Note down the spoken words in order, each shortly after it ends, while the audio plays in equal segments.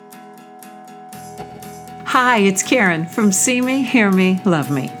Hi, it's Karen from See Me, Hear Me, Love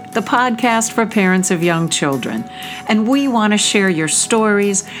Me, the podcast for parents of young children. And we want to share your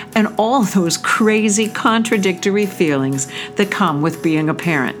stories and all those crazy, contradictory feelings that come with being a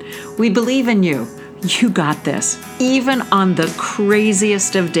parent. We believe in you. You got this, even on the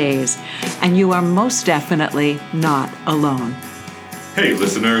craziest of days. And you are most definitely not alone. Hey,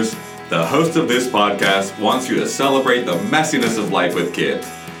 listeners. The host of this podcast wants you to celebrate the messiness of life with kids.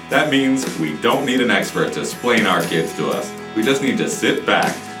 That means we don't need an expert to explain our kids to us. We just need to sit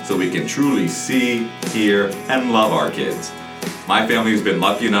back so we can truly see, hear, and love our kids. My family has been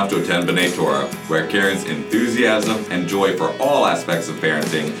lucky enough to attend B'nai Torah, where Karen's enthusiasm and joy for all aspects of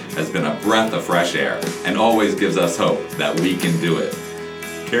parenting has been a breath of fresh air and always gives us hope that we can do it.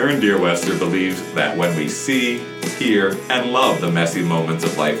 Karen Deerwester believes that when we see, hear, and love the messy moments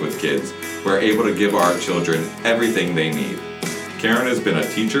of life with kids, we're able to give our children everything they need. Karen has been a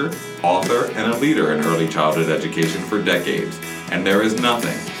teacher, author, and a leader in early childhood education for decades, and there is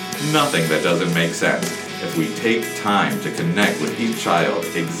nothing that doesn't make sense if we take time to connect with each child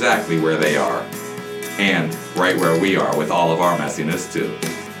exactly where they are, and right where we are with all of our messiness too.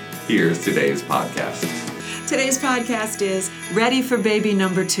 Here's today's podcast. Today's podcast is Ready for Baby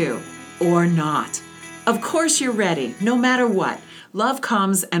Number 2 or Not. Of course you're ready, no matter what. Love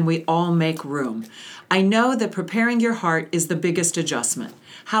comes and we all make room. I know that preparing your heart is the biggest adjustment.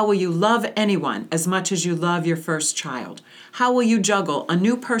 How will you love anyone as much as you love your first child? How will you juggle a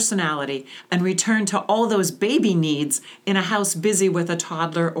new personality and return to all those baby needs in a house busy with a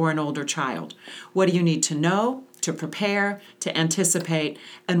toddler or an older child? What do you need to know, to prepare, to anticipate,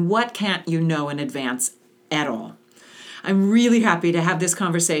 and what can't you know in advance at all? I'm really happy to have this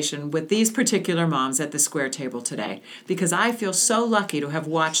conversation with these particular moms at the square table today because I feel so lucky to have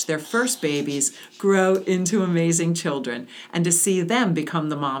watched their first babies grow into amazing children and to see them become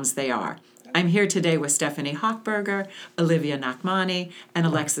the moms they are. I'm here today with Stephanie Hochberger, Olivia Nachmani, and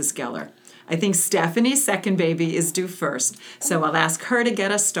Alexis Geller. I think Stephanie's second baby is due first, so I'll ask her to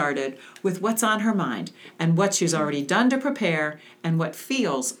get us started with what's on her mind and what she's already done to prepare and what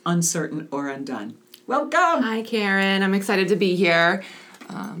feels uncertain or undone. Welcome. Hi, Karen. I'm excited to be here.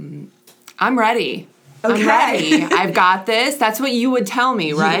 I'm ready. Okay. I'm ready. I've got this. That's what you would tell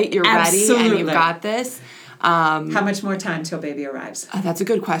me, right? You're Absolutely. ready and you've got this. How much more time till baby arrives? That's a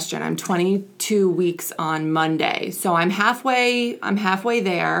good question. I'm 22 weeks on Monday. So I'm halfway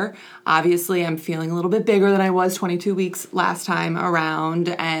there. Obviously, I'm feeling a little bit bigger than I was 22 weeks last time around,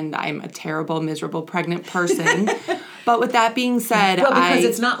 and I'm a terrible, miserable pregnant person. But with that being said, because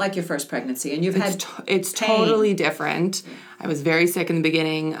it's not like your first pregnancy, and it's totally different. I was very sick in the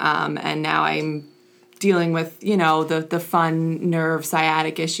beginning, and now I'm dealing with the fun nerve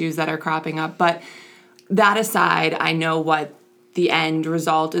sciatic issues that are cropping up. But that aside, I know what the end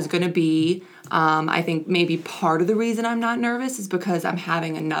result is going to be. I think maybe part of the reason I'm not nervous is because I'm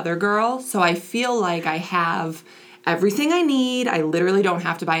having another girl, so I feel like I have everything I need. I literally don't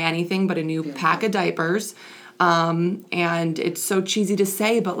have to buy anything but a new pack of diapers. And it's so cheesy to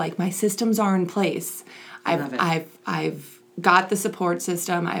say, but like my systems are in place. I've got the support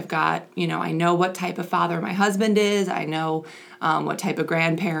system. I've got, I know what type of father my husband is. I know, what type of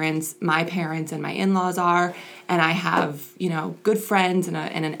grandparents my parents and my in-laws are. And I have, good friends and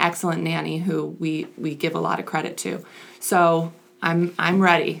an excellent nanny who we give a lot of credit to. So I'm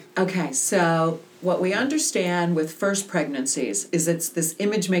ready. Okay. So what we understand with first pregnancies is it's this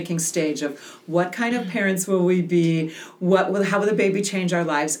image-making stage of what kind of parents will we be, how will the baby change our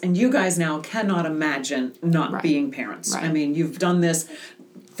lives, and you guys now cannot imagine not being parents. Right. I mean, you've done this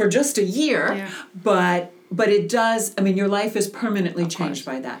for just a year, but it does, your life is permanently changed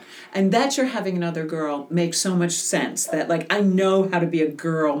by that. And that you're having another girl makes so much sense that, I know how to be a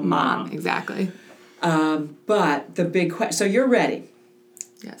girl mom. Exactly. But the big question, so you're ready.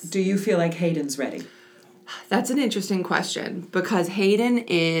 Yes. Do you feel like Hayden's ready? That's an interesting question because Hayden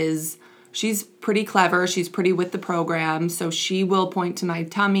she's pretty clever. She's pretty with the program. So she will point to my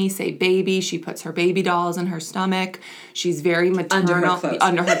tummy, say baby. She puts her baby dolls in her stomach. She's very maternal.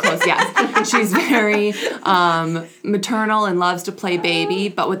 Under her clothes, yes. She's very maternal and loves to play baby.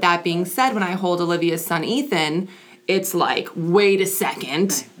 But with that being said, when I hold Olivia's son, Ethan, it's like, wait a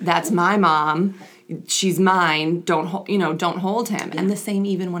second. That's my mom. She's mine, don't hold him. And the same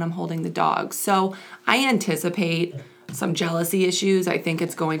even when I'm holding the dog. So I anticipate some jealousy issues. I think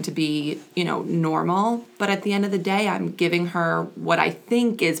it's going to be, normal. But at the end of the day, I'm giving her what I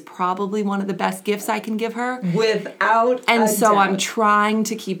think is probably one of the best gifts I can give her. Without And so doubt. I'm trying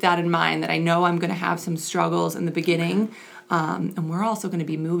to keep that in mind, that I know I'm going to have some struggles in the beginning. And we're also going to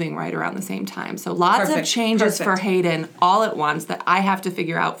be moving right around the same time. So lots of changes for Hayden all at once that I have to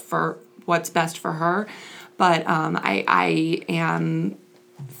figure out for what's best for her. But I am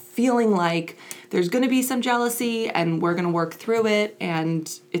feeling like there's going to be some jealousy, and we're going to work through it, and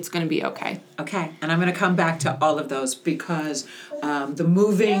it's going to be okay. Okay, and I'm going to come back to all of those because the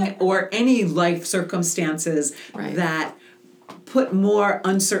moving or any life circumstances that put more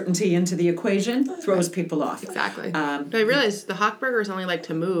uncertainty into the equation throws people off. Exactly. But I realized the Hochbergers only like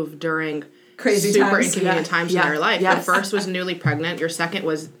to move during crazy super times. inconvenient times in their life. Yes. Your first was newly pregnant. Your second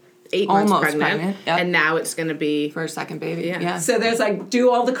was 8 Almost months pregnant. yep. And now it's going to be... For a second baby. Yeah. So there's like,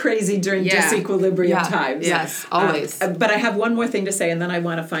 do all the crazy during disequilibrium times. Yes, always. But I have one more thing to say, and then I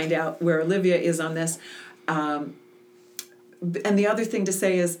want to find out where Olivia is on this. And the other thing to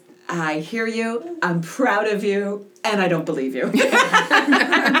say is, I hear you, I'm proud of you, and I don't believe you.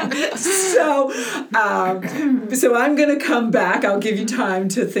 So I'm going to come back. I'll give you time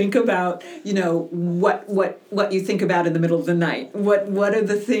to think about, what you think about in the middle of the night. What are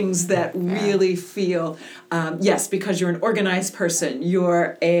the things that really feel, yes, because you're an organized person,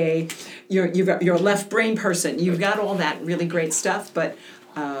 you're a left brain person, you've got all that really great stuff, but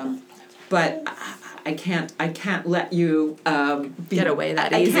I can't let you get away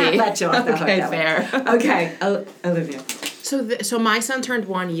that easy. I can't let you off that hook Okay, that fair. way. Okay, Olivia. So my son turned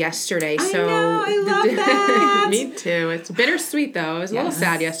 1 yesterday. I So know, I love that. Me too. It's bittersweet though. I was a little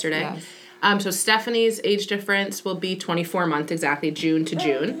sad yesterday. Yes. So Stephanie's age difference will be 24 months exactly, June to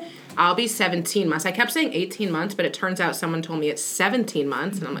June. I'll be 17 months. I kept saying 18 months, but it turns out someone told me it's 17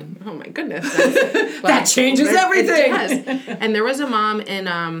 months. And I'm like, oh my goodness. That changes everything. It does. And there was a mom in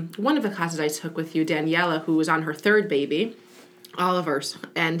one of the classes I took with you, Daniela, who was on her third baby, Oliver's.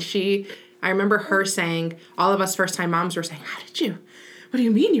 And I remember her saying, all of us first-time moms were saying, what do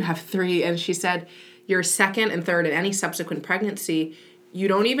you mean you have 3? And she said, your second and third and any subsequent pregnancy, you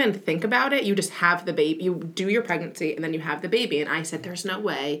don't even think about it. You just have the baby. You do your pregnancy and then you have the baby. And I said, there's no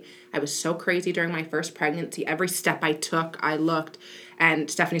way. I was so crazy during my first pregnancy. Every step I took, I looked. And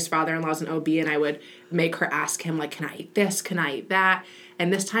Stephanie's father-in-law's an OB, and I would make her ask him, like, can I eat this? Can I eat that?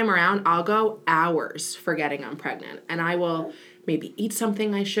 And this time around, I'll go hours forgetting I'm pregnant. And I will maybe eat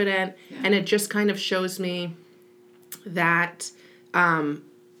something I shouldn't. Yeah. And it just kind of shows me that I'm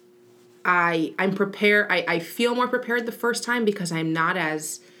prepared. I feel more prepared the first time because I'm not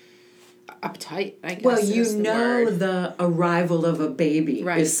as uptight, I guess. Well, the arrival of a baby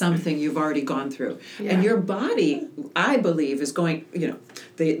is something you've already gone through. Yeah. And your body, I believe, is going,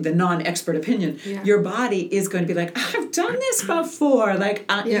 the non-expert opinion, your body is going to be like, I've done this before. Like,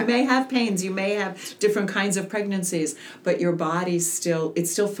 you may have pains, you may have different kinds of pregnancies, but your body's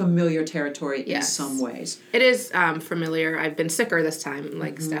it's still familiar territory in some ways. It is familiar. I've been sicker this time,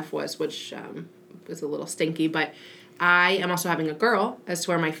 like Steph was, which was a little stinky, but I am also having a girl, as to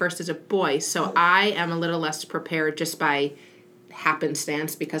where my first is a boy, so I am a little less prepared just by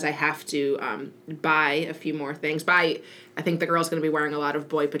happenstance because I have to buy a few more things. I think the girl's going to be wearing a lot of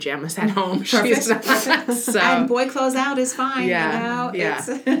boy pajamas at home. She's not, so. And boy clothes out is fine,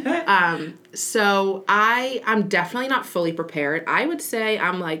 So I'm definitely not fully prepared. I would say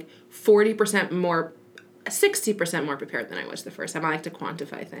I'm like 40% more 60% more prepared than I was the first time. I like to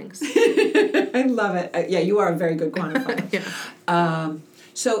quantify things. I love it. You are a very good quantifier.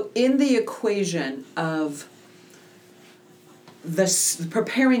 So in the equation of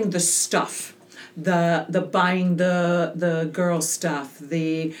preparing the stuff, the buying the girl stuff,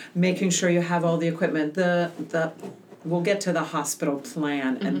 the making sure you have all the equipment, we'll get to the hospital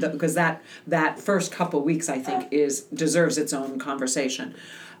plan, and because that first couple weeks I think deserves its own conversation.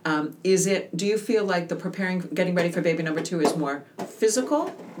 Do you feel like getting ready for baby number 2 is more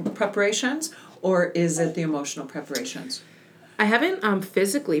physical preparations, or is it the emotional preparations? I haven't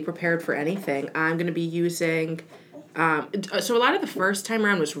physically prepared for anything. I'm going to be using, so a lot of the first time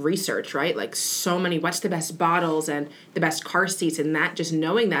around was research, right? Like so many, what's the best bottles and the best car seats, and that, just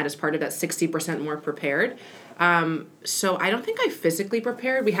knowing that is part of that 60% more prepared. So I don't think I physically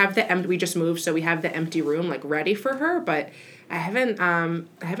prepared. We just moved, so we have the empty room like ready for her, but I haven't done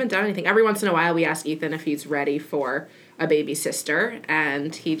anything. Every once in a while we ask Ethan if he's ready for a baby sister,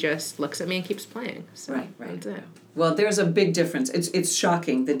 and he just looks at me and keeps playing. So right. That's it. Well, there's a big difference. It's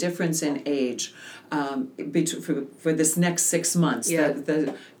shocking, the difference in age for this next 6 months,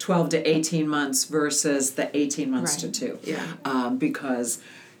 the 12 to 18 months versus the 18 months to 2. Yeah. Because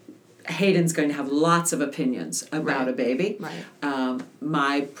Hayden's going to have lots of opinions about a baby. Right.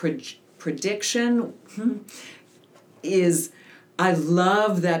 My prediction is I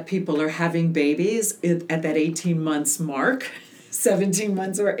love that people are having babies at that 18 months mark, 17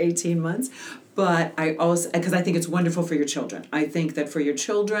 months or 18 months, But I also, because I think it's wonderful for your children. I think that for your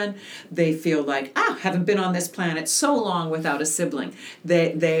children, they feel like, haven't been on this planet so long without a sibling.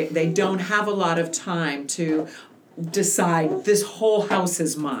 They don't have a lot of time to decide this whole house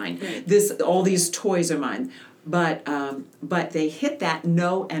is mine. All these toys are mine. But they hit that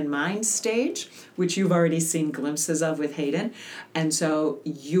know and mind stage, which you've already seen glimpses of with Hayden, and so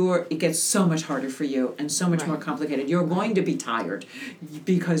it gets so much harder for you and so much more complicated. You're going to be tired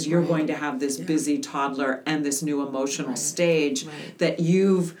because you're going to have this busy toddler and this new emotional stage that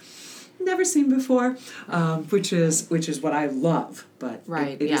you've never seen before, which is what I love. But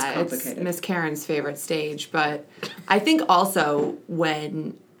it is complicated. It's Miss Karen's favorite stage, but I think also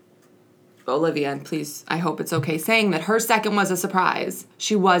when Olivia, and please, I hope it's okay saying that her second was a surprise.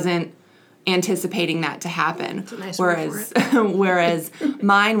 She wasn't anticipating that to happen. That's a nice word for it. Whereas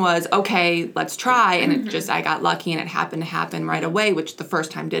mine was, okay, let's try, and I got lucky and it happened to happen right away, which the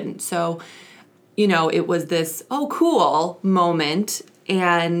first time didn't. So, it was this, cool moment,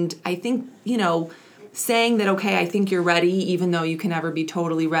 and I think, saying that, okay, I think you're ready, even though you can never be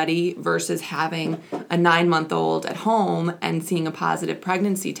totally ready, versus having a 9-month-old at home and seeing a positive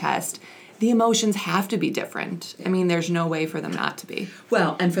pregnancy test, the emotions have to be different. I mean, there's no way for them not to be.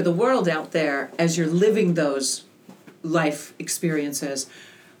 Well, and for the world out there, as you're living those life experiences,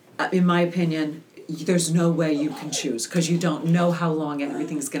 in my opinion, there's no way you can choose because you don't know how long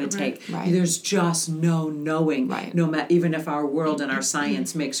everything's going to take. Right. There's just no knowing. Right. No matter, even if our world and our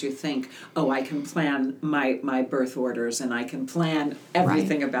science makes you think, I can plan my birth orders and I can plan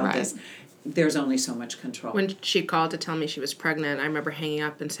everything about this. There's only so much control. When she called to tell me she was pregnant, I remember hanging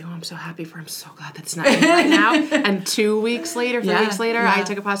up and saying, I'm so happy for her. I'm so glad that's not me right now. And 3 weeks later, I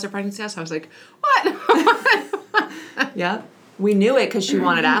took a positive pregnancy test. I was like, what? Yeah. We knew it because she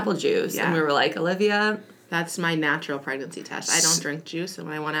wanted apple juice. Yeah. And we were like, Olivia. That's my natural pregnancy test. I don't drink juice and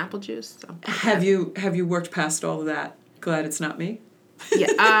I want apple juice. So. Have you worked past all of that? Glad it's not me?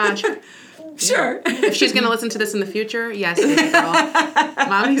 Yeah, sure. Sure. If she's going to listen to this in the future, yes, baby girl.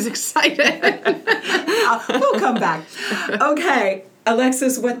 Mommy's excited. We'll come back. Okay,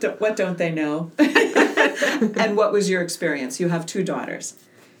 Alexis, what don't they know? And what was your experience? You have 2 daughters.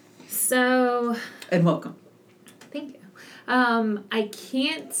 So. And welcome. Thank you. I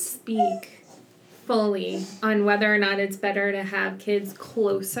can't speak fully on whether or not it's better to have kids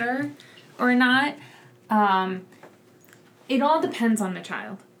closer or not. It all depends on the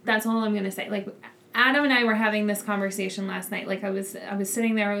child. That's all I'm going to say. Like, Adam and I were having this conversation last night. Like, I was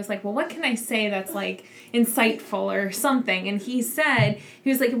sitting there. I was like, well, what can I say that's, like, insightful or something? And he was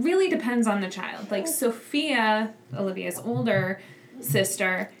like, it really depends on the child. Like, Sophia, Olivia's older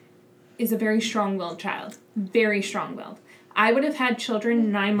sister, is a very strong-willed child. Very strong-willed. I would have had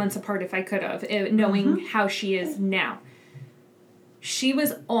children 9 months apart if I could have, knowing how she is now. She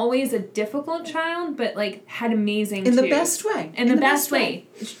was always a difficult child, but, like, had amazing In the best way. In the best way.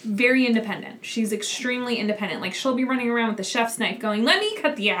 Very independent. She's extremely independent. Like, she'll be running around with the chef's knife going, let me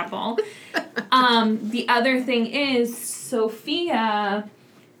cut the apple. The other thing is, Sophia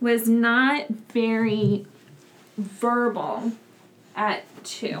was not very verbal at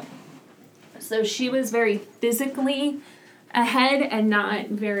 2. So she was very physically ahead and not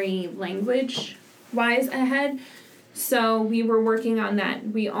very language-wise ahead. So we were working on that.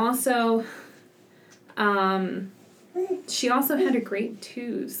 We also, she also had a great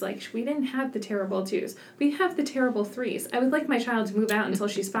 2s. Like, we didn't have the terrible 2s. We have the terrible 3s. I would like my child to move out until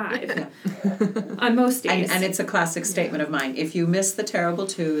she's 5. On most days. And it's a classic statement of mine. If you miss the terrible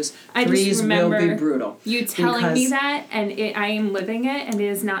 2s, 3s will be brutal. You telling me that, and I am living it, and it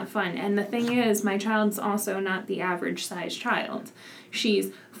is not fun. And the thing is, my child's also not the average size child.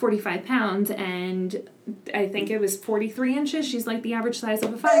 She's 45 pounds, and I think it was 43 inches. She's like the average size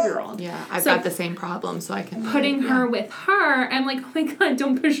of a 5-year-old. Yeah, I've got the same problem, so I can... Putting her with her, I'm like, oh my God,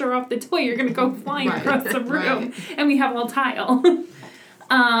 don't push her off the toy. You're going to go flying across the room. And we have all tile.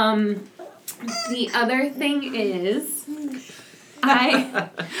 The other thing is...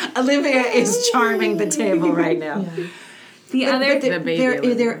 Olivia is charming the table right now. Yeah.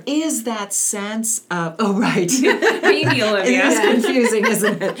 There is that sense of... Oh, right. Baby Olivia. It is confusing,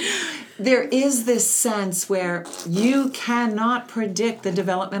 isn't it? There is this sense where you cannot predict the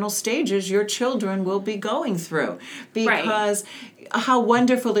developmental stages your children will be going through. Because how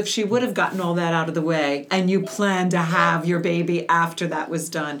wonderful if she would have gotten all that out of the way and you planned to have your baby after that was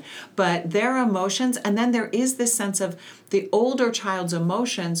done. But their emotions, and then there is this sense of the older child's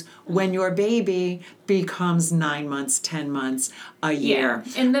emotions when your baby becomes 9 months, 10 months, a year.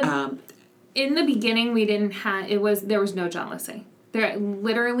 Yeah. In the beginning, we didn't have, there was no jealousy.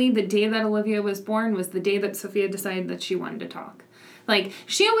 Literally, the day that Olivia was born was the day that Sophia decided that she wanted to talk. Like,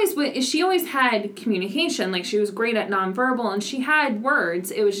 she always had communication. Like, she was great at nonverbal, and she had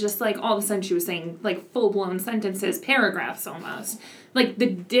words. It was just, like, all of a sudden she was saying, like, full-blown sentences, paragraphs almost.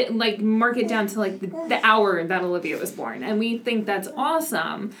 Like, mark it down to, like, the hour that Olivia was born. And we think that's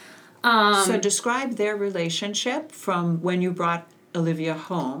awesome. So describe their relationship from when you brought Olivia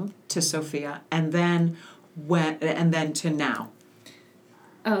home to Sophia, and then to now.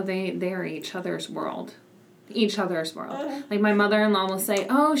 Oh, they are each other's world. Each other's world. Like, my mother-in-law will say,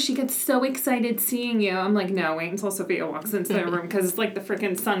 oh, she gets so excited seeing you. I'm like, no, wait until Sophia walks into the room, because it's like the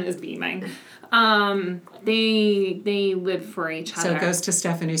freaking sun is beaming. They live for each other. So it goes to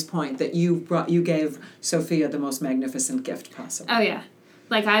Stephanie's point that you gave Sophia the most magnificent gift possible. Oh, yeah.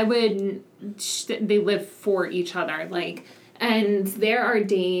 Like, they live for each other. Like, and there are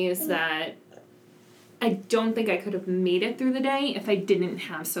days that I don't think I could have made it through the day if I didn't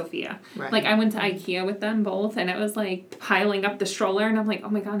have Sophia. Right. Like, I went to IKEA with them both, and it was, like, piling up the stroller, and I'm like, oh,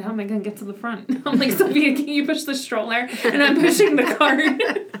 my God, how am I going to get to the front? I'm like, Sophia, can you push the stroller? And I'm pushing the cart.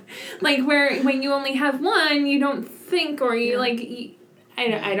 Like, when you only have one, you don't think, or you, like...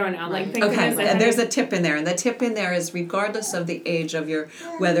 I don't know. Like, okay, and there's a tip in there, and the tip in there is regardless of the age of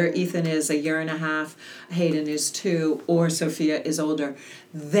whether Ethan is 1.5 years, Hayden is 2, or Sophia is older,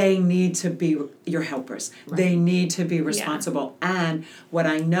 they need to be your helpers. Right. They need to be responsible. Yeah. And what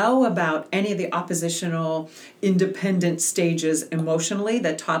I know about any of the oppositional, independent stages emotionally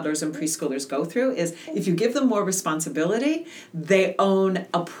that toddlers and preschoolers go through is if you give them more responsibility, they own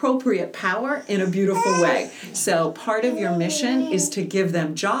appropriate power in a beautiful way. So part of your mission is to give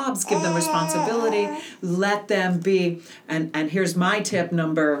them jobs, give them responsibility, let them be, and here's my tip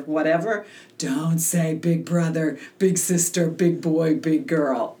number whatever, don't say big brother, big sister, big boy, big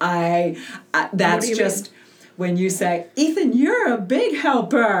girl. That's just... When you say, Ethan, you're a big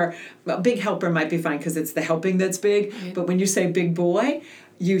helper. Well, big helper might be fine because it's the helping that's big. Right. But when you say big boy,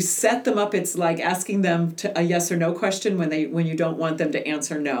 you set them up. It's like asking them to a yes or no question when you don't want them to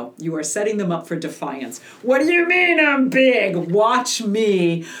answer no. You are setting them up for defiance. What do you mean I'm big? Watch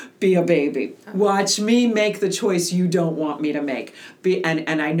me be a baby. Watch me make the choice you don't want me to make.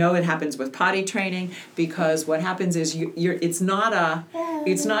 And I know it happens with potty training because what happens is it's not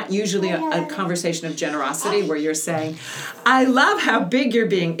usually a conversation of generosity where you're saying, I love how big you're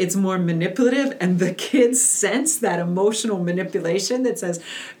being. It's more manipulative, and the kids sense that emotional manipulation that says,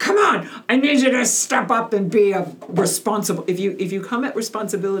 come on, I need you to step up and be a responsible. If you come at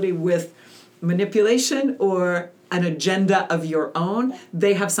responsibility with manipulation or an agenda of your own,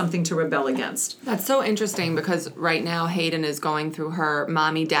 they have something to rebel against. That's so interesting because right now Hayden is going through her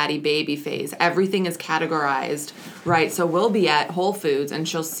mommy, daddy, baby phase. Everything is categorized, right? So we'll be at Whole Foods and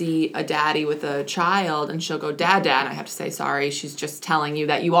she'll see a daddy with a child and she'll go, dad. And I have to say, sorry, she's just telling you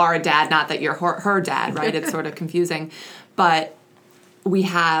that you are a dad, not that you're her dad, right? It's sort of confusing. But we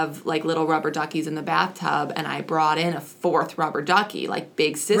have like little rubber duckies in the bathtub, and I brought in a 4th rubber ducky, like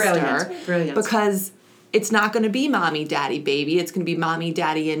big sister. Brilliant. Because it's not going to be mommy, daddy, baby. It's going to be mommy,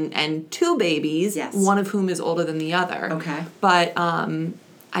 daddy, and 2 babies, yes. One of whom is older than the other. Okay. But I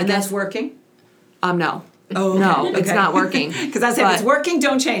guess that's working? No. Oh, okay. No, it's not working. Because I said, if it's working,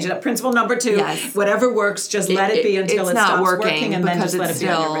 don't change it. Principle number 2, yes. Whatever works, just let it be until it stops working, and then just let it be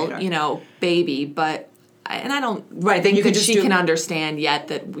on your radar. You know, baby, but... And I don't then you think she can understand yet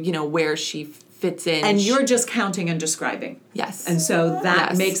that, you know, where she fits in. And you're just counting and describing. Yes. And so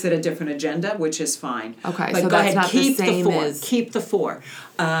that makes it a different agenda, which is fine. Okay, but so go that's ahead, not keep the same the 4. as... Keep the 4.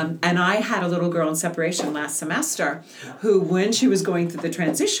 And I had a little girl in separation last semester who, when she was going through the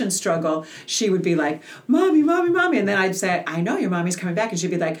transition struggle, she would be like, Mommy, Mommy, Mommy. And then I'd say, I know your mommy's coming back. And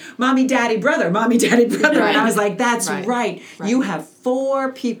she'd be like, Mommy, Daddy, Brother, Mommy, Daddy, Brother. Right. And I was like, that's right. You have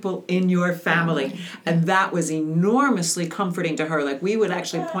 4 people in your family. And that was enormously comforting to her. Like, we would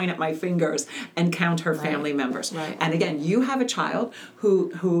actually point at my fingers and count her family members. Right. And again, you have a child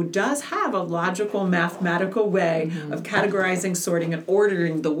who does have a logical, mathematical way of categorizing, sorting, and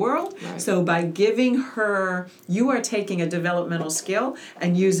ordering the world. Right. So by giving her, you are taking a developmental skill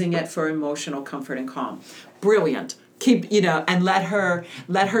and using it for emotional comfort and calm. Brilliant. Keep, and let her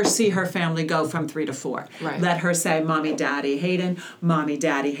see her family go from 3 to 4. Right. Let her say, Mommy, Daddy, Hayden,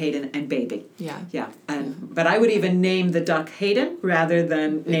 and baby. Yeah. But I would even name the duck Hayden rather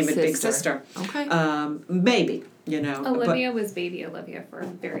than name it Big Sister. Okay. Maybe. Olivia was baby Olivia for a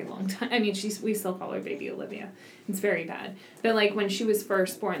very long time. I mean, we still call her baby Olivia. It's very bad. But like when she was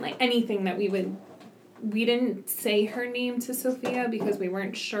first born, like anything that we didn't say her name to Sophia because we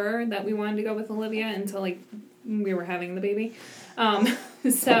weren't sure that we wanted to go with Olivia until like we were having the baby.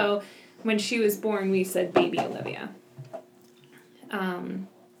 So when she was born, we said baby Olivia.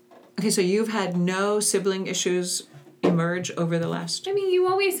 Okay, so you've had no sibling issues emerge over the last? I mean, you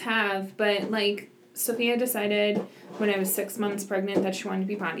always have, but like Sophia decided when I was 6 months pregnant that she wanted to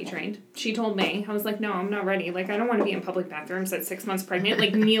be potty trained. She told me, I was like, no, I'm not ready. Like, I don't want to be in public bathrooms at 6 months pregnant,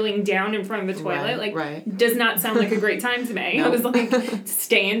 like kneeling down in front of the toilet. Does not sound like a great time to me. No. I was like,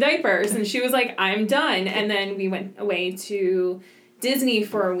 stay in diapers. And she was like, I'm done. And then we went away to Disney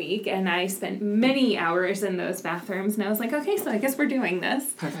for a week, and I spent many hours in those bathrooms, and I was like, okay, so I guess we're doing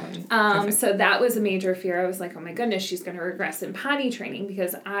this. Perfect. So that was a major fear. I was like, oh my goodness, she's going to regress in potty training,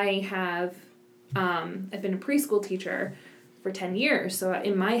 because I have, I've been a preschool teacher for 10 years. So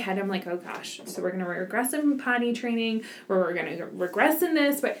in my head, I'm like, oh gosh, so we're going to regress in potty training, or we're going to regress in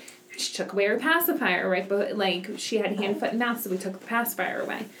this, but she took away her pacifier, right? But like, she had hand, foot, and mouth, so we took the pacifier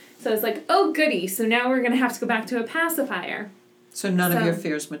away. So I was like, oh goody, so now we're going to have to go back to a pacifier. So none of your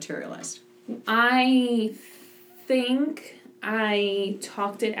fears materialized? I think I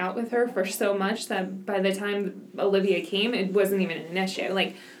talked it out with her for so much that by the time Olivia came, it wasn't even an issue.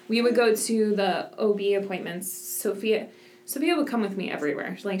 Like, we would go to the OB appointments. Sophia would come with me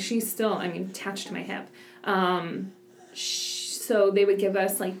everywhere. Like, she's still, attached to my hip. So they would give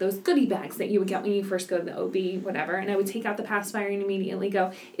us, like, those goodie bags that you would get when you first go to the OB, whatever. And I would take out the pacifier and immediately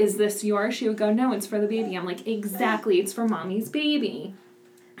go, is this yours? She would go, no, it's for the baby. I'm like, exactly, it's for mommy's baby.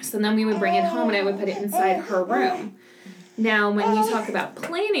 So then we would bring it home and I would put it inside her room. Now, when you talk about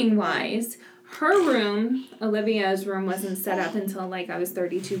planning-wise, her room, Olivia's room, wasn't set up until, like, I was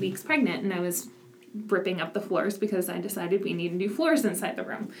 32 weeks pregnant. And I was ripping up the floors because I decided we needed new floors inside the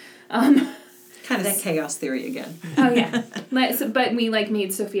room. Kind of that chaos theory again. Oh, yeah. But we, like,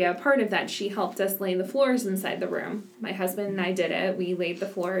 made Sophia a part of that. She helped us lay the floors inside the room. My husband and I did it. We laid the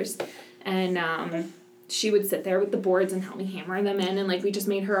floors. And she would sit there with the boards and help me hammer them in. And, like, we just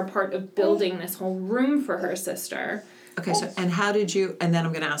made her a part of building this whole room for her sister. Okay, so, and how did you, and then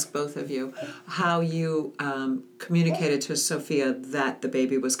I'm going to ask both of you, how you communicated to Sophia that the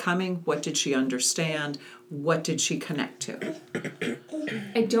baby was coming? What did she understand? What did she connect to?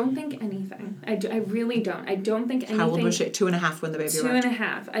 I don't think anything. I really don't. I don't think anything. How old was she? 2.5 when the baby arrived?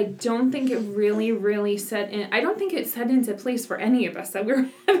 2.5. I don't think it really set in. I don't think it set into place for any of us that we were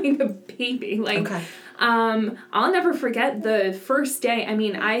having a baby. Like, okay. I'll never forget the first day. I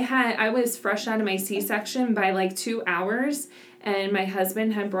mean, I was fresh out of my C-section by like 2 hours, and my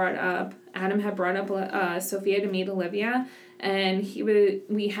husband had brought up, Adam had brought up Sophia to meet Olivia. And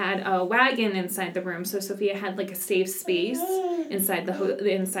we had a wagon inside the room, so Sophia had like a safe space inside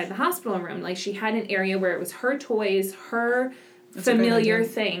the hospital room. Like, she had an area where it was her toys, her familiar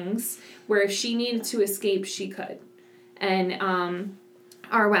things, where if she needed to escape, she could. And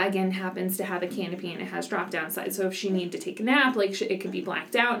our wagon happens to have a canopy and it has drop down side, so if she needed to take a nap, like, it could be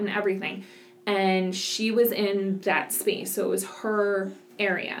blacked out and everything. And she was in that space, so it was her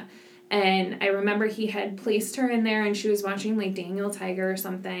area. And I remember he had placed her in there and she was watching, like, Daniel Tiger or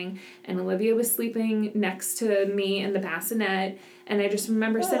something. And Olivia was sleeping next to me in the bassinet. And I just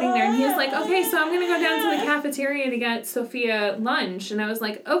remember sitting there and he was like, okay, so I'm going to go down to the cafeteria to get Sophia lunch. And I was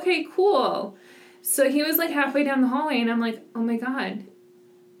like, okay, cool. So he was, like, halfway down the hallway and I'm like, oh my God,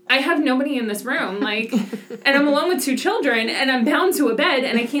 I have nobody in this room, like, and I'm alone with 2 children, and I'm bound to a bed,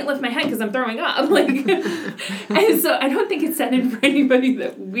 and I can't lift my head because I'm throwing up, like, and so I don't think it set in for anybody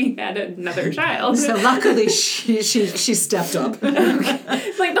that we had another child. So luckily she stepped up.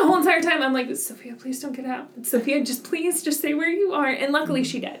 Like, the whole entire time I'm like, Sophia, please don't get out. Sophia, please just stay where you are, and luckily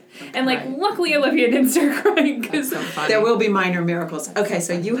she did. Okay. And, like, luckily Olivia didn't start crying because so there will be minor miracles. Okay,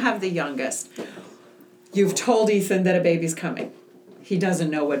 so you have the youngest. You've told Ethan that a baby's coming. He doesn't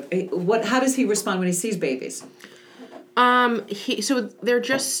know what. How does he respond when he sees babies? So they're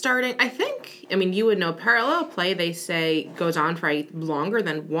just starting. I think. I mean, you would know. Parallel play, they say, goes on for longer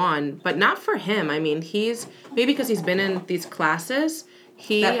than 1, but not for him. I mean, maybe because he's been in these classes.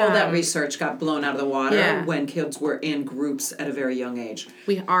 All that research got blown out of the water when kids were in groups at a very young age.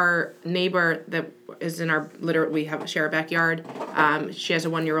 Our neighbor that is in we share a backyard. She has a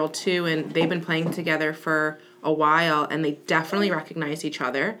 1-year-old too, and they've been playing together for a while, and they definitely recognize each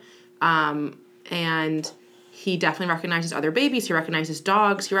other. And he definitely recognizes other babies. He recognizes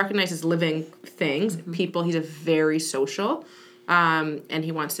dogs. He recognizes living things, people. He's a very social, and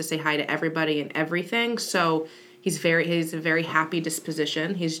he wants to say hi to everybody and everything. So he's a very happy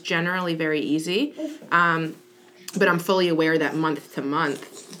disposition. He's generally very easy. But I'm fully aware that month to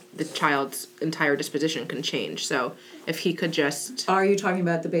month, the child's entire disposition can change. So if he could just... Are you talking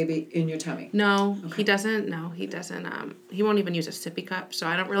about the baby in your tummy? No, okay. He doesn't. No, he doesn't. He won't even use a sippy cup, so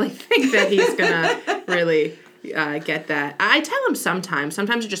I don't really think that he's going to really get that. I tell him sometimes.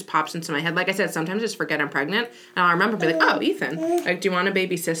 Sometimes it just pops into my head. Like I said, sometimes I just forget I'm pregnant. And I'll remember being like, oh, Ethan, like, do you want a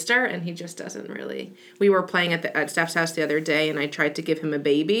baby sister? And he just doesn't really. We were playing at Steph's house the other day, and I tried to give him a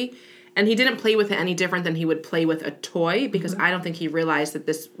baby. And he didn't play with it any different than he would play with a toy, because I don't think he realized that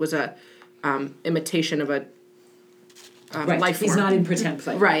this was a imitation of a life form. He's not in pretend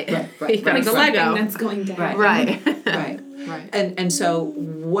play. Right. Right. He like a Lego. That's going down. Right. Right. Right. And so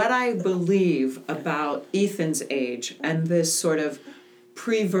what I believe about Ethan's age and this sort of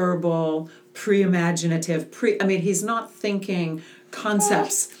pre-verbal, pre-imaginative, he's not thinking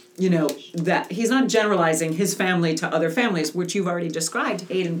concepts, that he's not generalizing his family to other families, which you've already described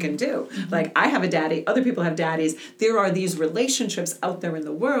Hayden can do. Like, I have a daddy, other people have daddies. There are these relationships out there in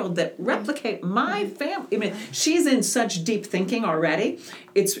the world that replicate my family. She's in such deep thinking already.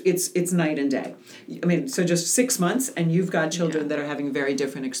 It's night and day. So just 6 months and you've got children that are having very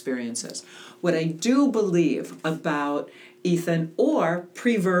different experiences. What I do believe about Ethan or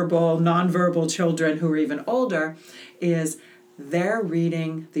pre-verbal, non-verbal children who are even older is they're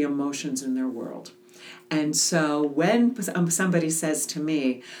reading the emotions in their world. And so when somebody says to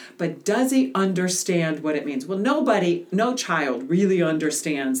me, but does he understand what it means? Well, no child really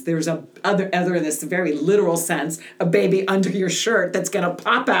understands. There's other in this very literal sense, a baby under your shirt that's going to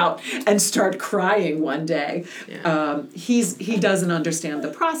pop out and start crying one day. Yeah. He doesn't understand the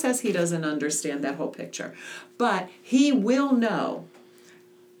process. He doesn't understand that whole picture. But he will know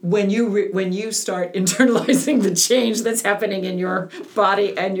when you start internalizing the change that's happening in your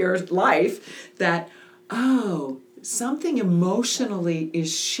body and your life, that, something emotionally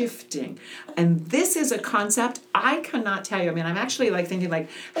is shifting. And this is a concept I cannot tell you. I'm actually thinking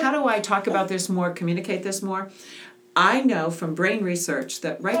how do I talk about this more, communicate this more? I know from brain research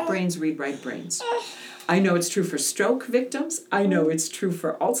that right brains read right brains. I know it's true for stroke victims. I know it's true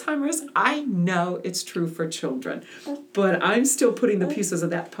for Alzheimer's. I know it's true for children. But I'm still putting the pieces of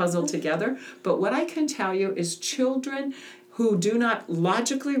that puzzle together. But what I can tell you is children who do not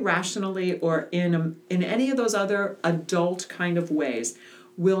logically, rationally, or in any of those other adult kind of ways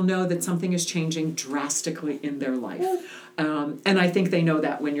will know that something is changing drastically in their life. And I think they know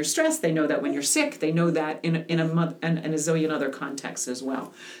that when you're stressed, they know that when you're sick, they know that in a zillion other contexts as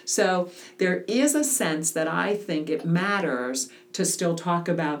well. So there is a sense that I think it matters to still talk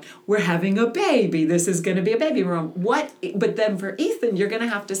about, we're having a baby, this is going to be a baby room. But then for Ethan, you're going to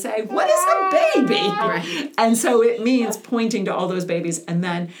have to say, what is a baby? Right. And so it means pointing to all those babies and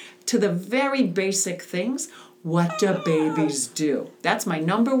then to the very basic things. What do babies do? That's my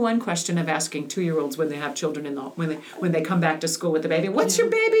number one question of asking 2-year-olds when they have children when they come back to school with the baby. What's your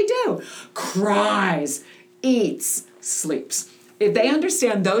baby do? Cries, eats, sleeps. If they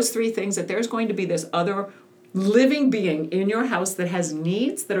understand those 3 things, that there's going to be this other living being in your house that has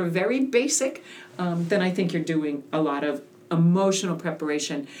needs that are very basic, then I think you're doing a lot of emotional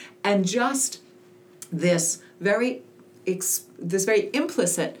preparation and just this very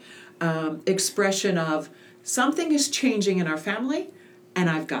implicit expression of, something is changing in our family, and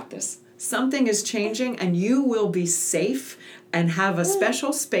I've got this. Something is changing, and you will be safe and have a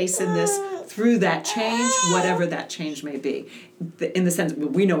special space in this through that change, whatever that change may be. In the sense,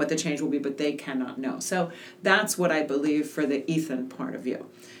 we know what the change will be, but they cannot know. So that's what I believe for the Ethan part of you.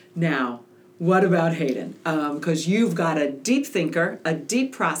 Now, what about Hayden? Because you've got a deep thinker, a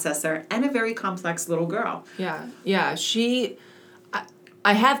deep processor, and a very complex little girl. Yeah.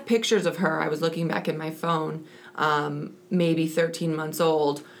 I have pictures of her. I was looking back in my phone, maybe 13 months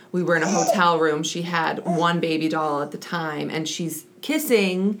old. We were in a hotel room. She had one baby doll at the time, and she's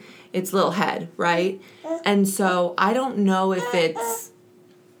kissing its little head, right? And so I don't know if it's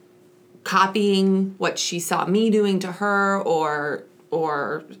copying what she saw me doing to her or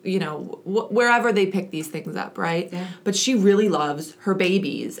wherever they pick these things up, right? Yeah. But she really loves her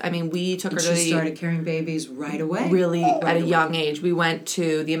babies. We took her to she started carrying babies right away. Really, at a young age. We went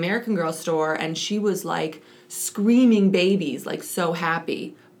to the American Girl store, and she was, screaming babies, so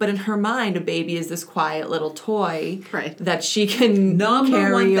happy. But in her mind, a baby is this quiet little toy that she can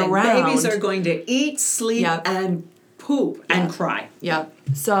carry around. Babies are going to eat, sleep, and poop and cry. Yep.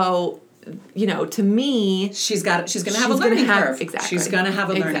 So, to me, she's going to have a learning curve. Exactly. She's going to have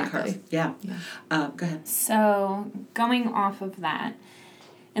a learning curve. Yeah. Go ahead. So going off of that,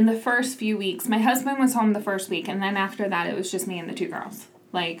 in the first few weeks, my husband was home the first week, and then after that, it was just me and the 2 girls.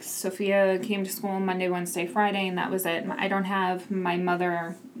 Sophia came to school Monday, Wednesday, Friday, and that was it. I don't have my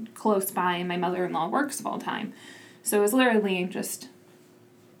mother close by, and my mother-in-law works full time. So it was literally just...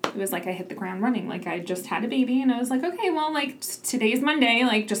 It was I hit the ground running. I just had a baby, and I was okay, well, today's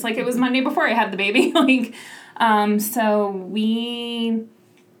Monday, just like it was Monday before I had the baby. So we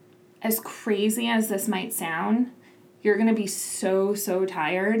as crazy as this might sound, you're going to be so, so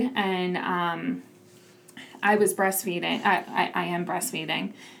tired. And I was breastfeeding. I am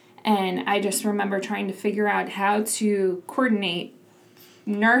breastfeeding. And I just remember trying to figure out how to coordinate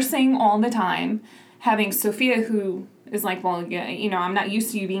nursing all the time, having Sophia, who is like, well, you know, I'm not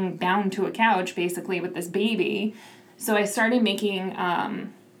used to you being bound to a couch, basically, with this baby. So I started making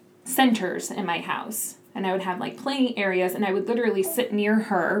centers in my house. And I would have, like, play areas, and I would literally sit near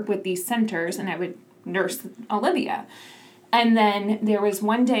her with these centers, and I would nurse Olivia. And then there was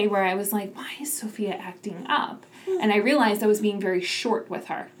one day where I was like, why is Sophia acting up? And I realized I was being very short with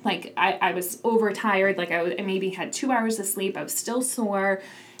her. Like, I was overtired. Like, I maybe had 2 hours of sleep. I was still sore.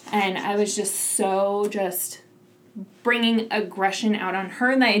 And I was just bringing aggression out on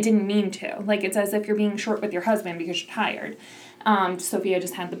her that I didn't mean to. Like, it's as if you're being short with your husband because you're tired. Sophia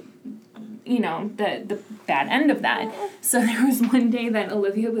just had the bad end of that. So there was one day that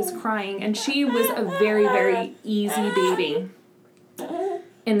Olivia was crying, and she was a very, very easy baby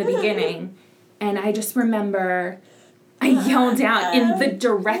in the beginning. And I just remember I yelled out in the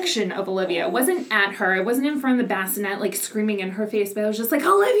direction of Olivia. It wasn't at her. It wasn't in front of the bassinet, like, screaming in her face, but I was just like,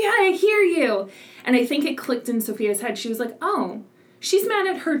 Olivia, I hear you. And I think it clicked in Sophia's head. She was like, oh, she's mad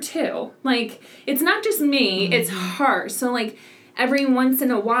at her too. Like, it's not just me, it's her. So, like, every once in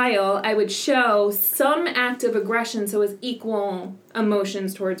a while, I would show some act of aggression so it was equal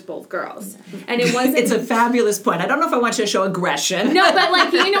emotions towards both girls. And it wasn't... It's a fabulous point. I don't know if I want you to show aggression. No, but,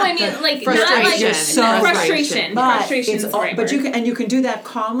 like, you know what I mean? Like, frustration. not like... So frustration. Frustration is the right but word. you can do that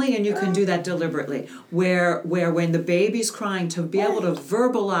calmly, and you can do that deliberately. Where when the baby's crying, to be able to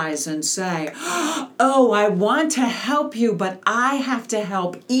verbalize and say, oh, I want to help you, but I have to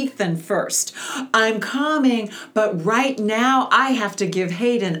help Ethan first. I'm calming, but right now I have to give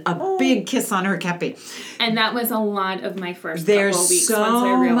Hayden a big kiss on her kepi. And that was a lot of my first There's couple of weeks so once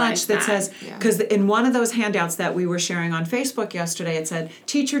I realized much that says, because in one of those handouts that we were sharing on Facebook yesterday, it said,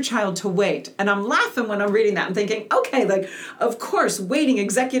 teach your child to wait. And I'm laughing when I'm reading that. I'm thinking, okay, like, of course, waiting,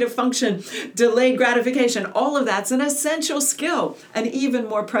 executive function, delayed gratification, all of that's an essential skill, and even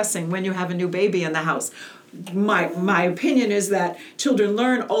more pressing when you have a new baby in the house. My opinion is that children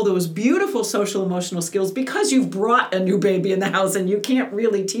learn all those beautiful social emotional skills because you've brought a new baby in the house, and you can't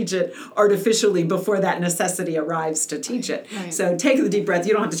really teach it artificially before that necessity arrives to teach it. Right. So take the deep breath.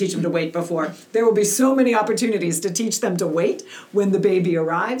 You don't have to teach them to wait before. There will be so many opportunities to teach them to wait when the baby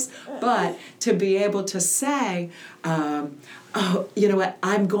arrives, but to be able to say, oh, you know what,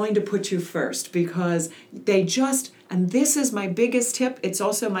 I'm going to put you first, because they just, and this is my biggest tip, it's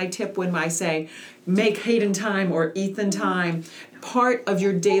also my tip when I say, make Hayden time or Ethan time part of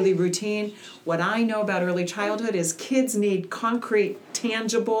your daily routine. What I know about early childhood is kids need concrete,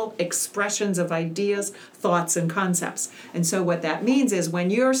 tangible expressions of ideas, thoughts, and concepts. And so what that means is when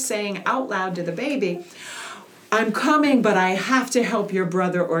you're saying out loud to the baby, I'm coming, but I have to help your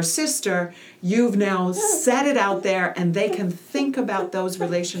brother or sister, you've now set it out there, and they can think about those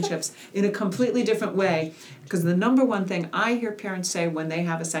relationships in a completely different way. Because the number one thing I hear parents say when they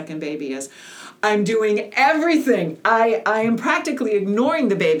have a second baby is, I'm doing everything. I am practically ignoring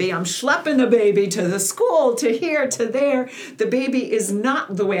the baby. I'm schlepping the baby to the school, to here, to there. The baby is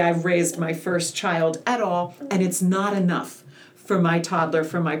not the way I've raised my first child at all, and it's not enough for my toddler,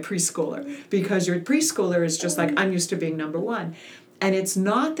 for my preschooler, because your preschooler is just like, I'm used to being number one. And it's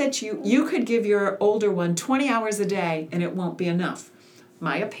not that you could give your older one 20 hours a day and it won't be enough.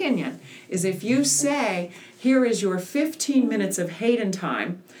 My opinion is if you say, here is your 15 minutes of Hayden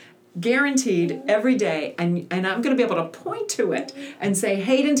time, guaranteed every day, and I'm going to be able to point to it and say,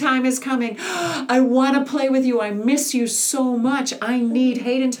 Hayden time is coming. I want to play with you. I miss you so much. I need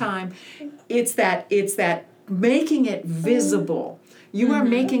Hayden time. It's that making it visible. You are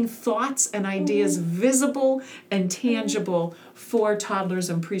making thoughts and ideas visible and tangible for toddlers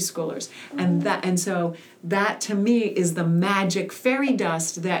and preschoolers. And so that to me is the magic fairy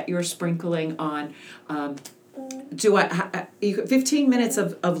dust that you're sprinkling on 15 minutes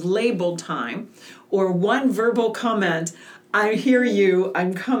of labeled time, or one verbal comment, I hear you,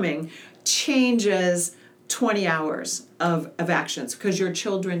 I'm coming, changes 20 hours of actions, because your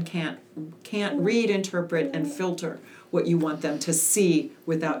children can't read, interpret, and filter what you want them to see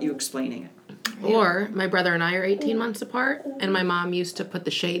without you explaining it. Or my brother and I are 18 months apart, and my mom used to put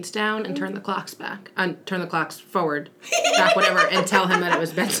the shades down and turn the clocks back, turn the clocks forward, back, whatever, and tell him that it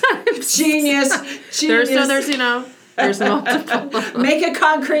was bedtime. Genius. There's There's multiple. Make it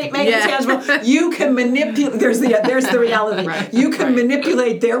concrete, make it Yeah. tangible. You can manipulate. There's the reality. Right, You can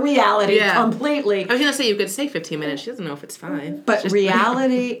manipulate their reality Yeah. completely. I was gonna say you could say 15 minutes. She doesn't know if it's 5. But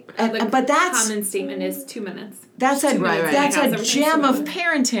reality, The but that's common statement is 2 minutes. that's a Right, right. that's a Everything's gem of about-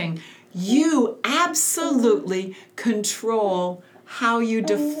 parenting. You absolutely control how you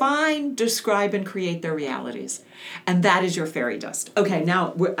define, describe, and create their realities, and that is your fairy dust. Okay,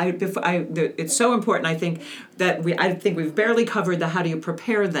 now it's so important. I think that we've barely covered the how do you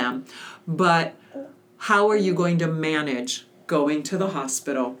prepare them, but how are you going to manage going to the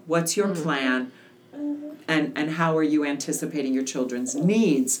hospital? What's your plan? And how are you anticipating your children's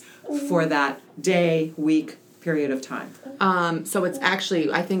needs for that day, week, period of time? So it's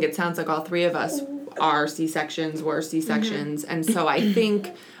actually, I think it sounds like all three of us are C-sections, were C-sections. And so I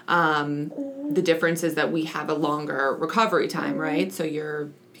think the difference is that we have a longer recovery time, right? So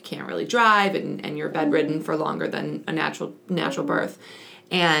you can't really drive and you're bedridden for longer than a natural birth.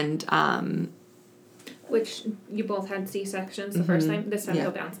 And Which you both had C-sections the first time. This time Yeah.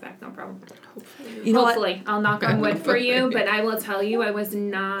 you'll bounce back, no problem. you know what? Hopefully. I'll knock on wood for you, but I will tell you, I was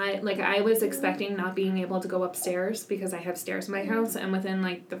not, I was expecting not being able to go upstairs because I have stairs in my house, and within,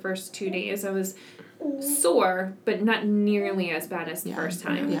 the first 2 days, I was sore, but not nearly as bad as the first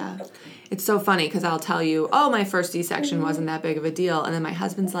time. Yeah. It's so funny because I'll tell you, my first C-section wasn't that big of a deal. And then my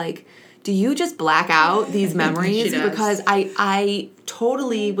husband's like, do you just black out these memories? She does. Because I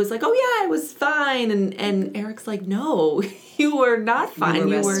totally was like, oh yeah, I was fine. And Eric's like, no, you were not fine.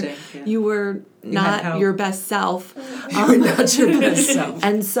 You were resting, yeah. You were had not help. your best self. You were not your best self.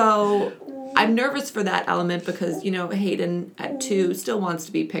 And so I'm nervous for that element because, Hayden at 2 still wants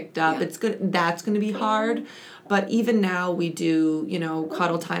to be picked up. Yeah. That's gonna be hard. But even now we do,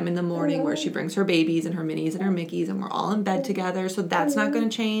 cuddle time in the morning where she brings her babies and her minis and her Mickeys and we're all in bed together. So that's not going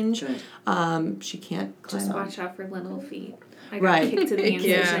to change. Good. She can't climb Just up. watch out for little feet. I got Right. kicked to the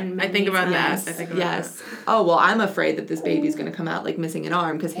incision. Yeah, I think about that. Yes. I think about Yes. Oh, well, I'm afraid that this baby's going to come out missing an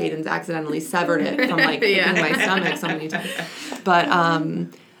arm because Hayden's accidentally severed it from kicking my stomach so many times. But,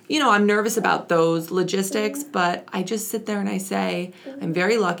 I'm nervous about those logistics, but I just sit there and I say, I'm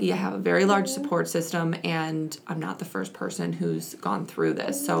very lucky. I have a very large support system, and I'm not the first person who's gone through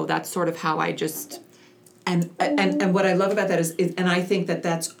this. So that's sort of how I just... And what I love about that is and I think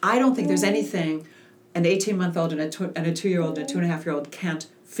that's, I don't think there's anything an 18-month-old and a 2-year-old and a 2.5-year-old can't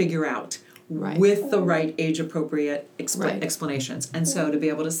figure out with the right age-appropriate explanations. And so to be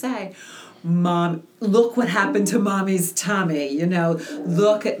able to say, Mom, look what happened to Mommy's tummy,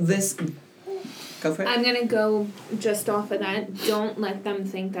 look at this. Go for it. I'm going to go just off of that. Don't let them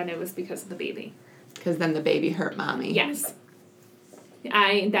think that it was because of the baby. Because then the baby hurt Mommy. Yes.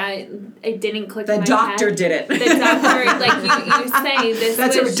 It didn't click The in my doctor head. did it. The doctor, you say this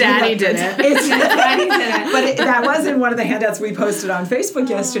That's was... what Daddy did it. Daddy did it. But that was in one of the handouts we posted on Facebook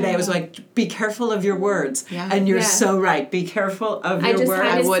yesterday. It was like, be careful of your words. Yeah. And you're Yeah. so right. Be careful of I your just words.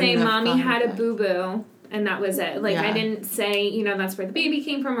 had to wouldn't say, have Mommy thought had a of that. boo-boo, and that was it. I Yeah. didn't say, that's where the baby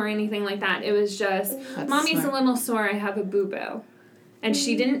came from or anything like that. It was just, That's Mommy's smart. a little sore, I have a boo-boo. And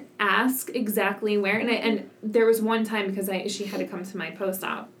she didn't ask exactly where, and there was one time because she had to come to my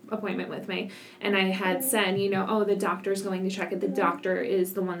post-op appointment with me, and I had said, the doctor's going to check it. The doctor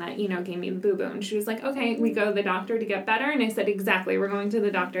is the one that, gave me the boo-boo. And she was like, okay, we go to the doctor to get better. And I said, exactly, we're going to the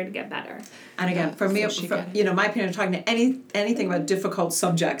doctor to get better. And again, for me, So she got my opinion of talking to anything about difficult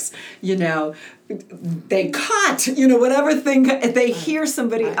subjects, they cut, whatever thing, if they hear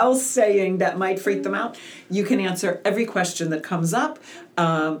somebody else saying that might freak them out, you can answer every question that comes up.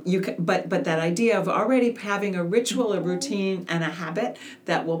 But that idea of already having a ritual, a routine, and a habit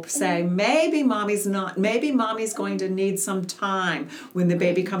that will say, maybe mommy's going to need some time when the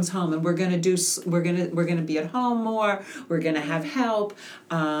baby comes home, and we're gonna be at home more. We're gonna have help.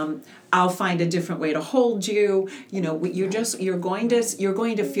 I'll find a different way to hold you. You're going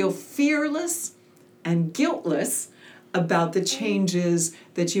to feel fearless and guiltless about the changes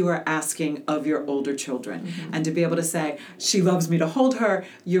that you are asking of your older children. Mm-hmm. And to be able to say, she loves me to hold her,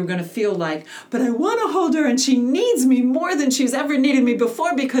 you're going to feel like, but I want to hold her and she needs me more than she's ever needed me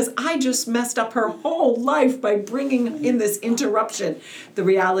before because I just messed up her whole life by bringing in this interruption. The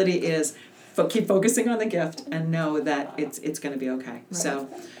reality is, keep focusing on the gift and know that it's going to be okay. Right. So,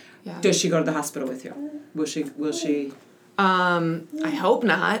 does she go to the hospital with you? Will she? I hope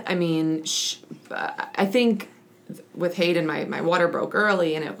not. I mean, I think with Hayden, my water broke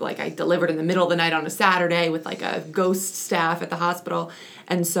early, and I delivered in the middle of the night on a Saturday with a ghost staff at the hospital,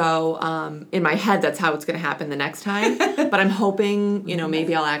 and so in my head that's how it's going to happen the next time. But I'm hoping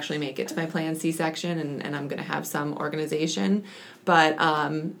maybe I'll actually make it to my planned C-section, and I'm going to have some organization. But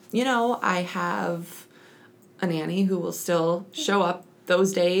I have a nanny who will still show up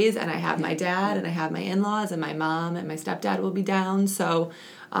those days, and I have my dad and I have my in-laws and my mom and my stepdad will be down. So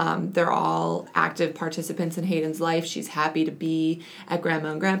they're all active participants in Hayden's life. She's happy to be at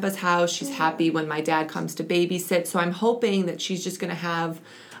Grandma and Grandpa's house. She's happy when my dad comes to babysit. So I'm hoping that she's just going to have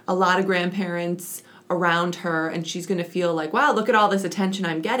a lot of grandparents around her, and she's going to feel like, wow, look at all this attention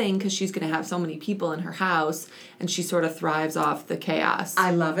I'm getting, because she's going to have so many people in her house, and she sort of thrives off the chaos.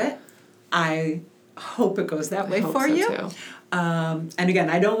 I love it. I hope it goes that way hope for so you. too. And again,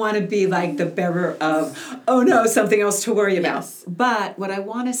 I don't want to be like the bearer of, oh no, something else to worry about. Yes. But what I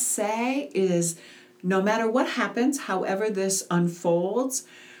want to say is, no matter what happens, however this unfolds,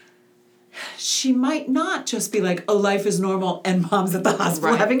 she might not just be like, oh, life is normal and mom's at the hospital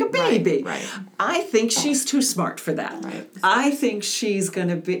Right, having a baby. right. I think she's too smart for that. Right. I think she's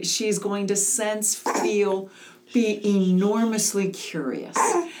going to sense, feel, be enormously curious.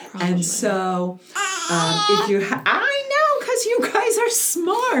 And so if you I know, because you guys are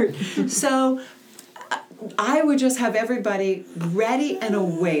smart. So I would just have everybody ready and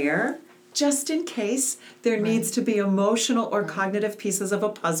aware, just in case there needs to be emotional or cognitive pieces of a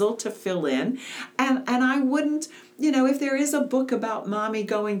puzzle to fill in. And I wouldn't, if there is a book about mommy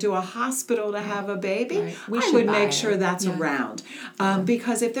going to a hospital to have a baby, Right. I would make sure that's around.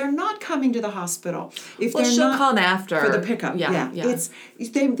 Because if they're not coming to the hospital, if they're she'll not come after for the pickup, Yeah. it's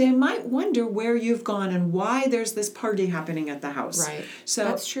they might wonder where you've gone and why there's this party happening at the house. Right. So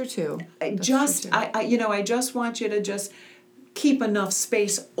that's true too. I just want you to just keep enough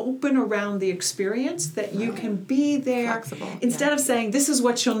space open around the experience that you can be there. Flexible, Instead of saying, this is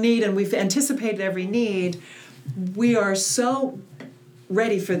what you'll need and we've anticipated every need, we are so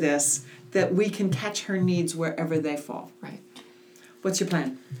ready for this that we can catch her needs wherever they fall. Right. What's your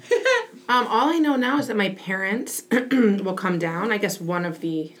plan? All I know now is that my parents will come down. I guess one of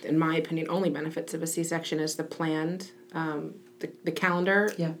the, in my opinion, only benefits of a C-section is the planned, the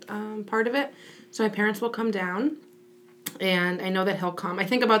calendar part of it. So my parents will come down, and I know that he'll come. I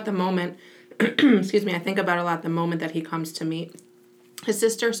think about the moment, I think about a lot the moment that he comes to meet his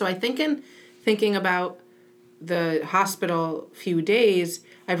sister. So I think in thinking about the hospital few days,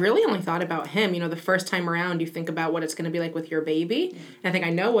 I've really only thought about him. The first time around, you think about what it's going to be like with your baby. And I think I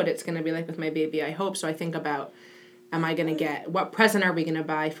know what it's going to be like with my baby, I hope. So I think about, am I going to what present are we going to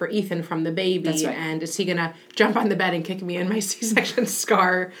buy for Ethan from the baby? That's right. And is he going to jump on the bed and kick me in my C-section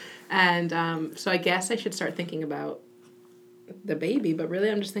scar? And so I guess I should start thinking about the baby, but really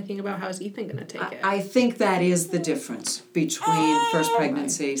I'm just thinking about how is Ethan going to take it. I think that is the difference between first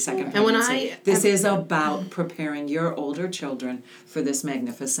pregnancy, second And when pregnancy. This is about preparing your older children for this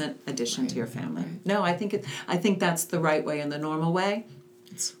magnificent addition to your family. No, I think that's the right way and the normal way.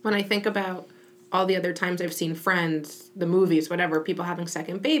 When I think about all the other times I've seen Friends, the movies, whatever, people having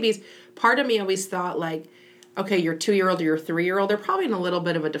second babies, part of me always thought like, okay, your 2-year-old or your 3-year-old, they're probably in a little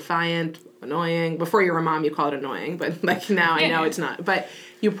bit of a defiant, annoying. Before you were a mom, you call it annoying, but like now I know it's not. But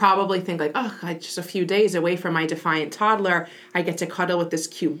you probably think like, oh, just a few days away from my defiant toddler, I get to cuddle with this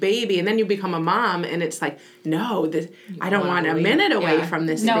cute baby. And then you become a mom, and it's like, no, I don't want a minute away from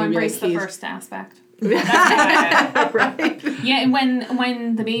this baby. No, embrace like the first aspect. right? Yeah,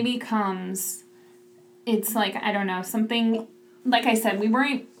 when the baby comes, it's like, I don't know, something, like I said, we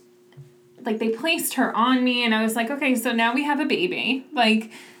weren't, like, they placed her on me, and I was like, okay, so now we have a baby.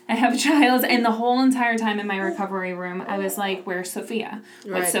 Like, I have a child, and the whole entire time in my recovery room, I was like, where's Sophia?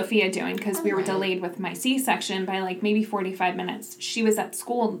 What's Sophia doing? Because we were delayed with my C-section by, like, maybe 45 minutes. She was at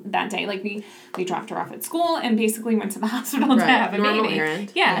school that day. Like, we dropped her off at school and basically went to the hospital to have a Normal baby.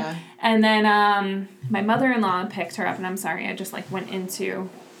 errand. Yeah. And then my mother-in-law picked her up, and I'm sorry, I just, like, went into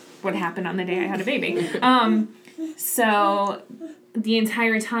what happened on the day I had a baby. So the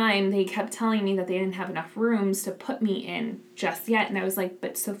entire time they kept telling me that they didn't have enough rooms to put me in just yet. And I was like,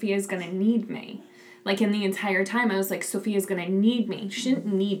 but Sophia's going to need me. Like, in the entire time, I was like, Sophia's going to need me. She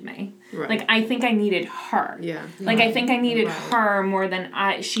didn't need me. Right. Like, I think I needed her. Yeah. Like, I think I needed her more than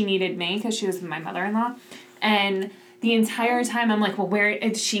she needed me, because she was my mother-in-law. And the entire time, I'm like,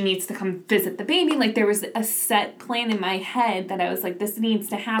 well, she needs to come visit the baby. Like, there was a set plan in my head that I was like, this needs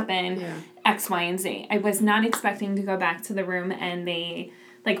to happen, X, Y, and Z. I was not expecting to go back to the room, and they,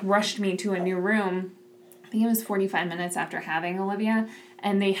 like, rushed me to a new room. I think it was 45 minutes after having Olivia,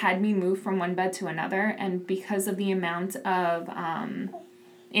 and they had me move from one bed to another, and because of the amount of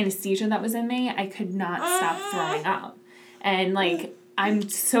anesthesia that was in me, I could not stop throwing up. And, like, I'm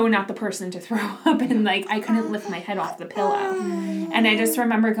so not the person to throw up, and, like, I couldn't lift my head off the pillow. And I just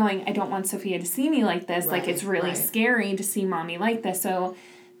remember going, I don't want Sophia to see me like this. Like, it's really scary to see mommy like this. So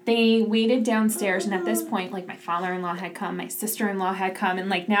they waited downstairs, and at this point, like, my father-in-law had come, my sister-in-law had come, and,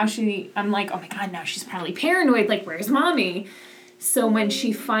 like, now I'm like, oh my God, now she's probably paranoid, like, where's mommy? So when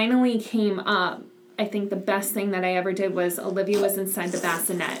she finally came up, I think the best thing that I ever did was Olivia was inside the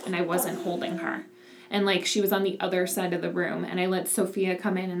bassinet, and I wasn't holding her. And, like, she was on the other side of the room, and I let Sophia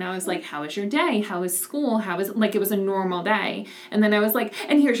come in, and I was like, how was your day? How was school? Like, it was a normal day. And then I was like,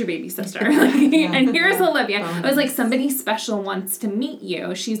 and here's your baby sister. And here's Olivia. I was like, somebody special wants to meet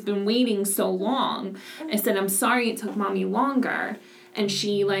you. She's been waiting so long. I said, I'm sorry it took mommy longer. And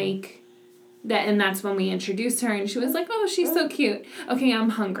she, like... and that's when we introduced her, and she was like, oh, she's so cute. Okay, I'm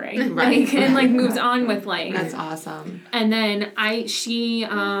hungry. Right. And, like, moves on with life. That's awesome. And then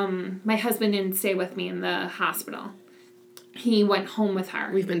my husband didn't stay with me in the hospital. He went home with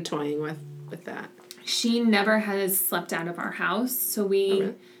her. We've been toying with that. She never has slept out of our house, so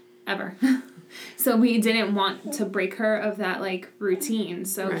ever. So we didn't want to break her of that, like, routine.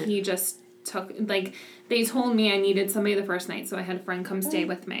 So he just took, like, they told me I needed somebody the first night, so I had a friend come stay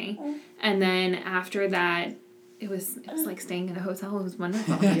with me. And then after that, it was like staying in a hotel. It was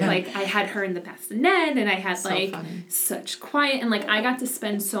wonderful. Like, I had her in the bassinet, and I had, such quiet, and, like, I got to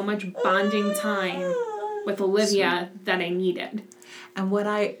spend so much bonding time with Olivia that I needed. And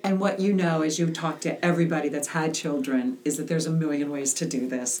what you know as you talk to everybody that's had children is that there's a million ways to do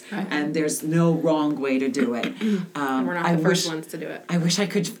this, and there's no wrong way to do it. And we're not the first ones to do it. I wish I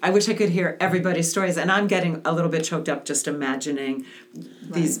could hear everybody's stories, and I'm getting a little bit choked up just imagining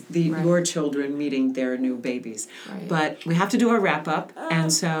your children meeting their new babies. Right. But we have to do a wrap up,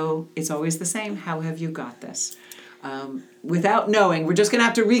 and so it's always the same. How have you got this? Without knowing, we're just going to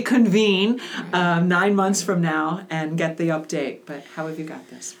have to reconvene 9 months from now and get the update. But how have you got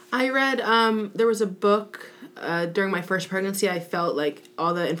this? I read, there was a book during my first pregnancy. I felt like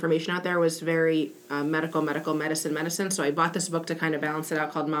all the information out there was very medical, medicine. So I bought this book to kind of balance it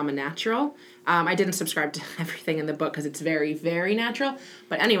out called Mama Natural. I didn't subscribe to everything in the book because it's very, very natural.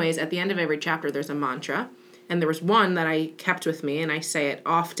 But anyways, at the end of every chapter, there's a mantra. And there was one that I kept with me, and I say it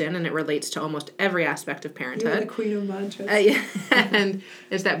often, and it relates to almost every aspect of parenthood. You're the queen of mantras. And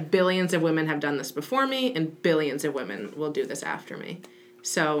it's that billions of women have done this before me, and billions of women will do this after me.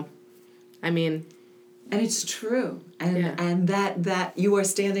 So, I mean... And it's true. And that you are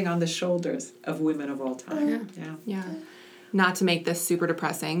standing on the shoulders of women of all time. Yeah. Not to make this super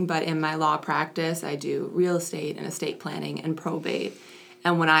depressing, but in my law practice, I do real estate and estate planning and probate.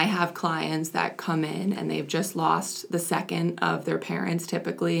 And when I have clients that come in and they've just lost the second of their parents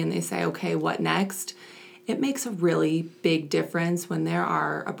typically, and they say, okay, what next? It makes a really big difference when there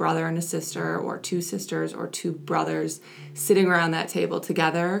are a brother and a sister, or two sisters or two brothers sitting around that table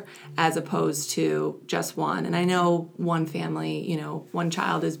together, as opposed to just one. And I know one family, one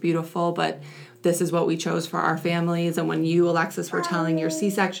child is beautiful, but this is what we chose for our families. And when you, Alexis, were telling your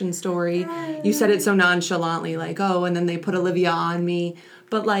C-section story, you said it so nonchalantly, like, oh, and then they put Olivia on me.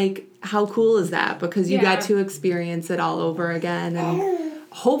 But, like, how cool is that? Because you got to experience it all over again, and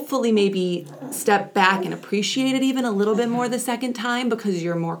hopefully maybe step back and appreciate it even a little bit more the second time because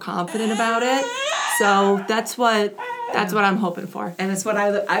you're more confident about it. So that's what I'm hoping for. And it's what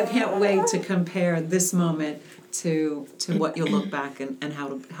I can't wait to compare this moment to what you'll look back and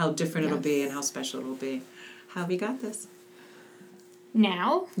how different it'll be and how special it'll be. How have you got this?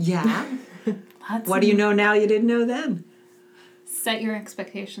 Now? Yeah. What do you know now you didn't know then? Set your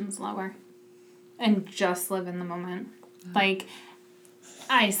expectations lower and just live in the moment. Like,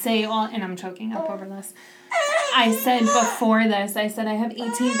 I say and I'm choking up over this. I said before this, I have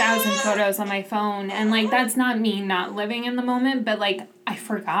 18,000 photos on my phone, and, like, that's not me not living in the moment, but, like, I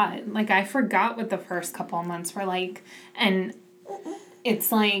forgot. Like, I forgot what the first couple of months were like, and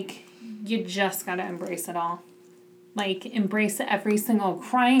it's like, you just gotta embrace it all. Like, embrace every single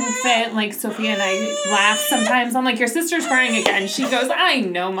crying fit. Like, Sophia and I laugh sometimes. I'm like, your sister's crying again. She goes, I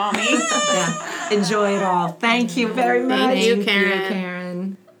know, Mommy. Enjoy it all. Thank you very much. Thank you,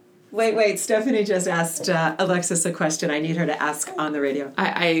 Karen. Wait. Stephanie just asked Alexis a question I need her to ask on the radio.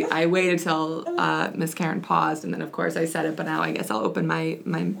 I waited till Miss Karen paused, and then, of course, I said it, but now I guess I'll open my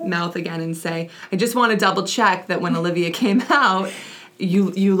mouth again and say, I just want to double check that when Olivia came out,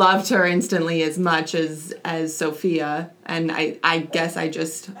 you loved her instantly as much as Sophia, and I guess I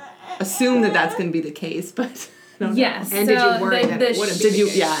just assume that that's going to be the case, but yes. And so did you worry that it would have? Did you?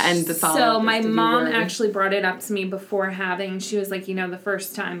 Yeah, and the follow-up. So my mom actually brought it up to me before having. She was like, the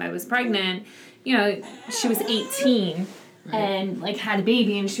first time I was pregnant, she was 18 and, like, had a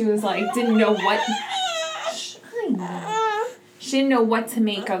baby, and she was like, didn't know what. she didn't know what to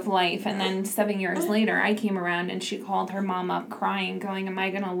make of life. And then 7 years later, I came around and she called her mom up crying, going, am I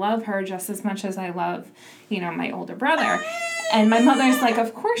going to love her just as much as I love, my older brother? And my mother's like,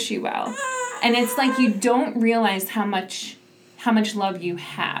 of course you will. And it's like you don't realize how much love you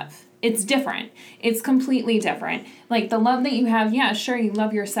have. It's different. It's completely different. Like the love that you have, yeah, sure, you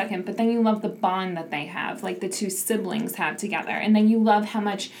love your second, but then you love the bond that they have, like the two siblings have together. And then you love how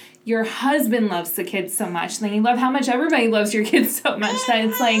much your husband loves the kids so much. And then you love how much everybody loves your kids so much that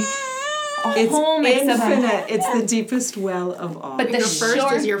it's like a whole mix of them. It's the deepest well of all. But your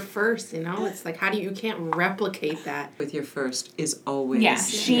first is your first, It's like, you can't replicate that. With your first is always. Yeah,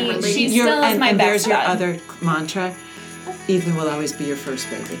 she still is my best there's your bud. other mantra. Ethan will always be your first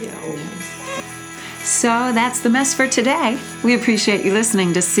baby. Yeah, always. So that's the mess for today. We appreciate you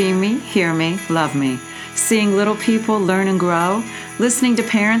listening to See Me, Hear Me, Love Me. Seeing little people learn and grow, listening to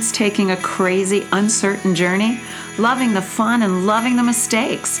parents taking a crazy, uncertain journey, loving the fun and loving the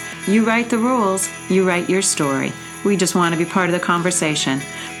mistakes. You write the rules, you write your story. We just want to be part of the conversation.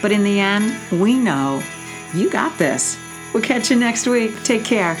 But in the end, we know you got this. We'll catch you next week. Take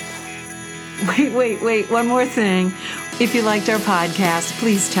care. Wait, one more thing. If you liked our podcast,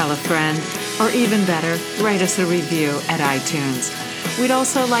 please tell a friend, or even better, write us a review at iTunes. We'd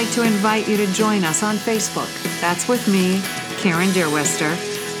also like to invite you to join us on Facebook. That's with me, Karen Deerwester,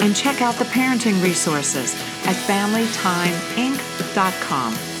 and check out the parenting resources at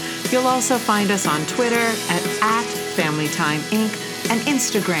FamilyTimeInc.com. You'll also find us on Twitter at FamilyTimeInc and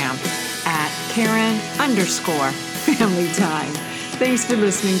Instagram at Karen_FamilyTime. Thanks for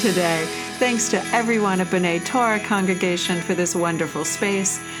listening today. Thanks to everyone at B'nai Torah Congregation for this wonderful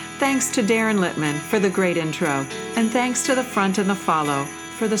space. Thanks to Darren Littman for the great intro. And thanks to The Front and the Follow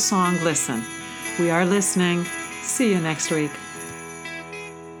for the song Listen. We are listening. See you next week.